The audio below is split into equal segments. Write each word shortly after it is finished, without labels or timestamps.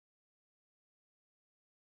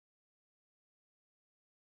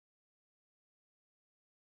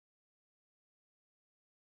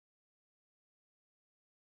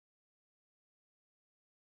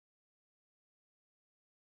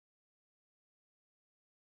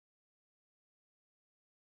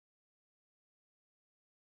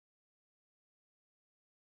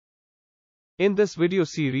In this video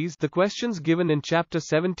series, the questions given in Chapter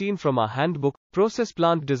 17 from our Handbook, Process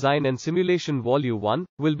Plant Design and Simulation Volume 1,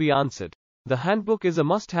 will be answered. The handbook is a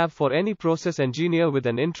must-have for any process engineer with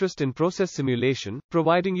an interest in process simulation,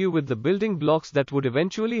 providing you with the building blocks that would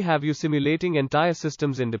eventually have you simulating entire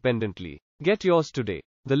systems independently. Get yours today.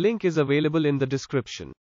 The link is available in the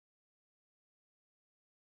description.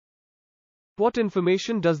 What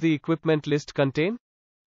information does the equipment list contain?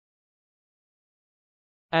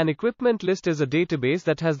 An equipment list is a database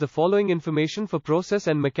that has the following information for process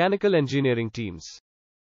and mechanical engineering teams.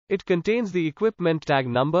 It contains the equipment tag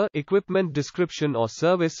number, equipment description or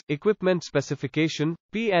service, equipment specification,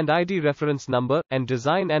 P&ID reference number, and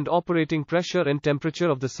design and operating pressure and temperature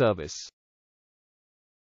of the service.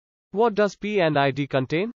 What does P&ID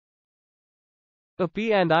contain? A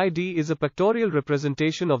P&ID is a pictorial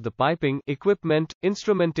representation of the piping, equipment,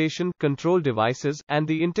 instrumentation, control devices, and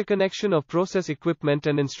the interconnection of process equipment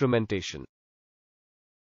and instrumentation.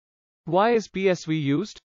 Why is PSV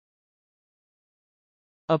used?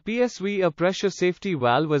 A PSV, a pressure safety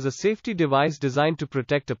valve, is a safety device designed to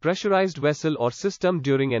protect a pressurized vessel or system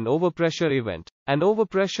during an overpressure event. An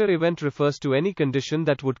overpressure event refers to any condition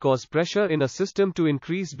that would cause pressure in a system to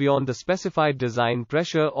increase beyond the specified design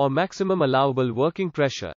pressure or maximum allowable working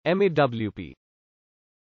pressure, MAWP.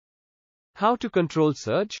 How to control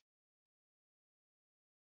surge?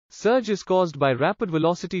 Surge is caused by rapid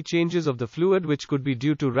velocity changes of the fluid, which could be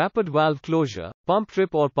due to rapid valve closure, pump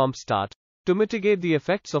trip or pump start. To mitigate the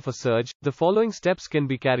effects of a surge, the following steps can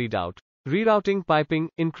be carried out. Rerouting piping,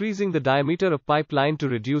 increasing the diameter of pipeline to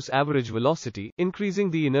reduce average velocity, increasing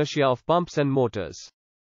the inertia of pumps and motors.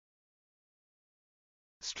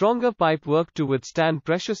 Stronger pipe work to withstand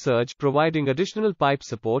pressure surge, providing additional pipe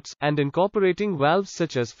supports, and incorporating valves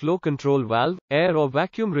such as flow control valve, air or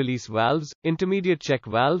vacuum release valves, intermediate check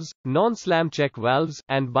valves, non-slam check valves,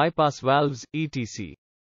 and bypass valves, etc.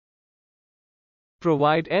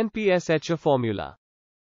 Provide NPSH formula.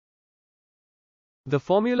 The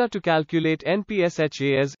formula to calculate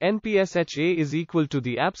NPSH is NPSH is equal to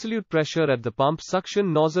the absolute pressure at the pump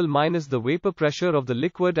suction nozzle minus the vapor pressure of the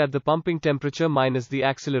liquid at the pumping temperature minus the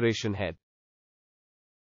acceleration head.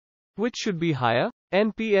 Which should be higher,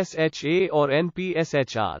 NPSH or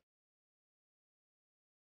NPSH?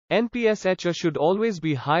 NPSH should always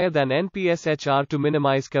be higher than NPSH to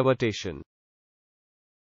minimize cavitation.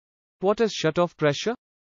 What is shutoff pressure?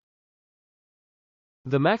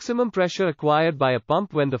 The maximum pressure acquired by a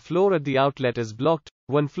pump when the flow at the outlet is blocked.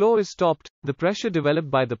 When flow is stopped, the pressure developed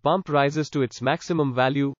by the pump rises to its maximum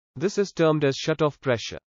value. This is termed as shutoff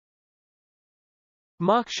pressure.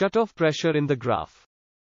 Mark shutoff pressure in the graph.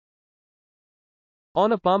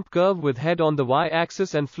 On a pump curve with head on the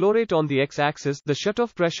y-axis and flow rate on the x-axis, the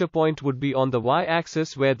shutoff pressure point would be on the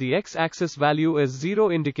y-axis, where the x-axis value is 0,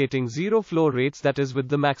 indicating 0 flow rates, that is with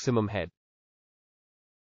the maximum head.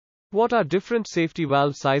 What are different safety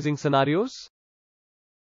valve sizing scenarios?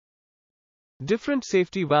 Different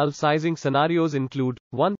safety valve sizing scenarios include: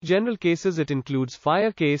 1. General cases, it includes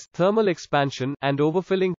fire case, thermal expansion, and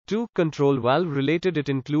overfilling. 2. Control valve related, it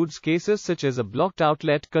includes cases such as a blocked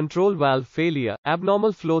outlet, control valve failure,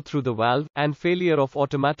 abnormal flow through the valve, and failure of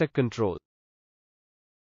automatic control.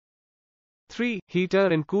 3. Heater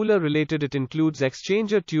and cooler related, it includes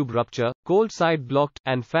exchanger tube rupture, cold side blocked,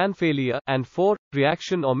 and fan failure. And 4.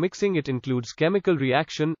 Reaction or mixing, it includes chemical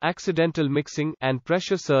reaction, accidental mixing, and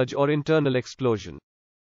pressure surge or internal explosion.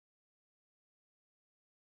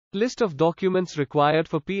 List of documents required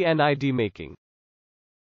for P&ID making.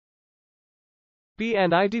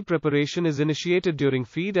 P&ID preparation is initiated during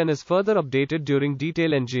FEED and is further updated during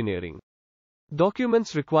detail engineering.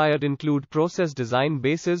 Documents required include process design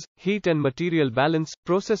basis, heat and material balance,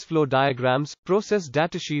 process flow diagrams, process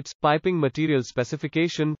datasheets, piping material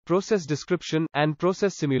specification, process description, and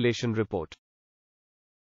process simulation report.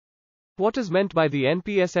 What is meant by the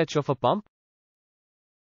NPSH of a pump?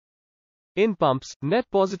 In pumps, net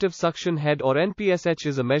positive suction head or NPSH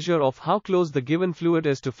is a measure of how close the given fluid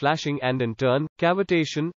is to flashing and in turn,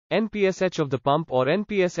 cavitation. NPSH of the pump or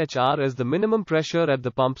NPSHR is the minimum pressure at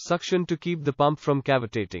the pump suction to keep the pump from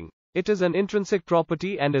cavitating. It is an intrinsic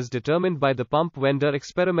property and is determined by the pump vendor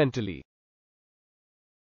experimentally.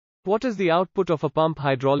 What is the output of a pump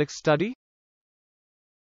hydraulics study?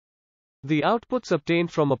 The outputs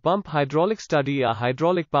obtained from a pump hydraulic study are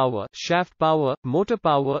hydraulic power, shaft power, motor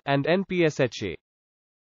power, and NPSH.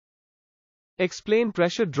 Explain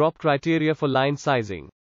pressure drop criteria for line sizing.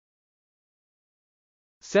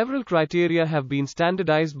 Several criteria have been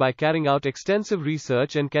standardized by carrying out extensive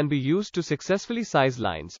research and can be used to successfully size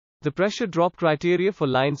lines. The pressure drop criteria for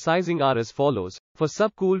line sizing are as follows. For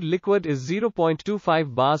subcooled liquid is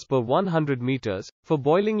 0.25 bars per 100 meters, for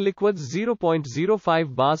boiling liquids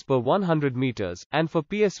 0.05 bars per 100 meters, and for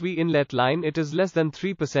PSV inlet line it is less than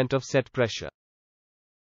 3% of set pressure.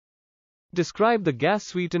 Describe the gas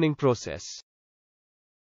sweetening process.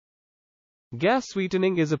 Gas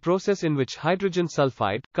sweetening is a process in which hydrogen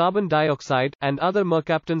sulfide, carbon dioxide, and other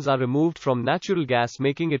mercaptans are removed from natural gas,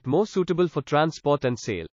 making it more suitable for transport and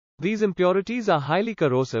sale. These impurities are highly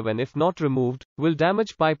corrosive and if not removed, will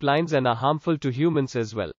damage pipelines and are harmful to humans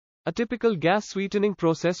as well. A typical gas sweetening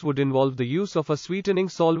process would involve the use of a sweetening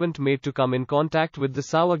solvent made to come in contact with the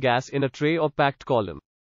sour gas in a tray or packed column.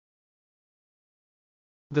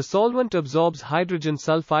 The solvent absorbs hydrogen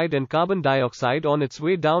sulfide and carbon dioxide on its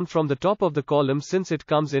way down from the top of the column. Since it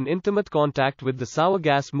comes in intimate contact with the sour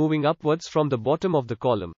gas moving upwards from the bottom of the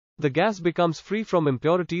column, the gas becomes free from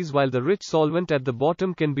impurities while the rich solvent at the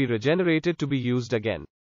bottom can be regenerated to be used again.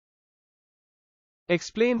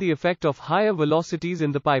 Explain the effect of higher velocities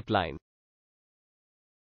in the pipeline.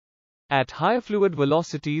 At higher fluid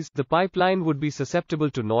velocities, the pipeline would be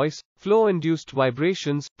susceptible to noise, flow-induced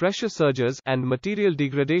vibrations, pressure surges, and material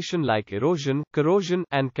degradation like erosion, corrosion,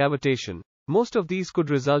 and cavitation. Most of these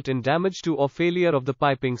could result in damage to or failure of the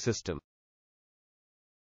piping system.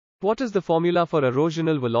 What is the formula for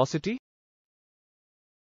erosional velocity?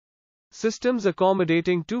 Systems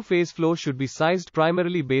accommodating two-phase flow should be sized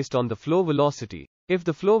primarily based on the flow velocity. If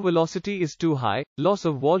the flow velocity is too high, loss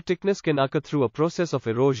of wall thickness can occur through a process of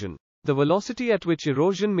erosion. The velocity at which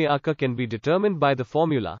erosion may occur can be determined by the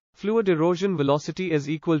formula. Fluid erosion velocity is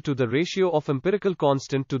equal to the ratio of empirical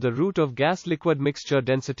constant to the root of gas-liquid mixture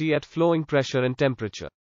density at flowing pressure and temperature.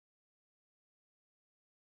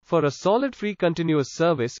 For a solid-free continuous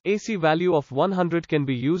service, AC value of 100 can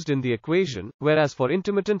be used in the equation, whereas for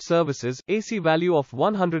intermittent services, AC value of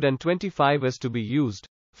 125 is to be used.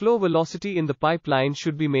 Flow velocity in the pipeline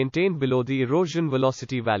should be maintained below the erosion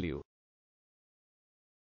velocity value.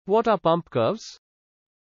 What are pump curves?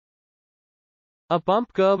 A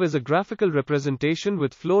pump curve is a graphical representation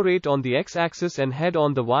with flow rate on the x-axis and head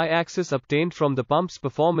on the y-axis obtained from the pump's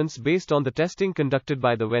performance based on the testing conducted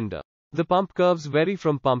by the vendor. The pump curves vary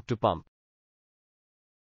from pump to pump.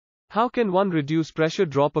 How can one reduce pressure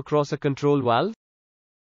drop across a control valve?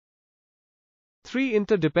 Three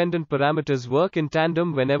interdependent parameters work in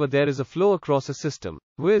tandem whenever there is a flow across a system,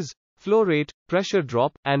 viz., flow rate, pressure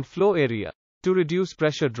drop, and flow area. To reduce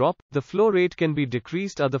pressure drop, the flow rate can be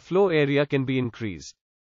decreased or the flow area can be increased.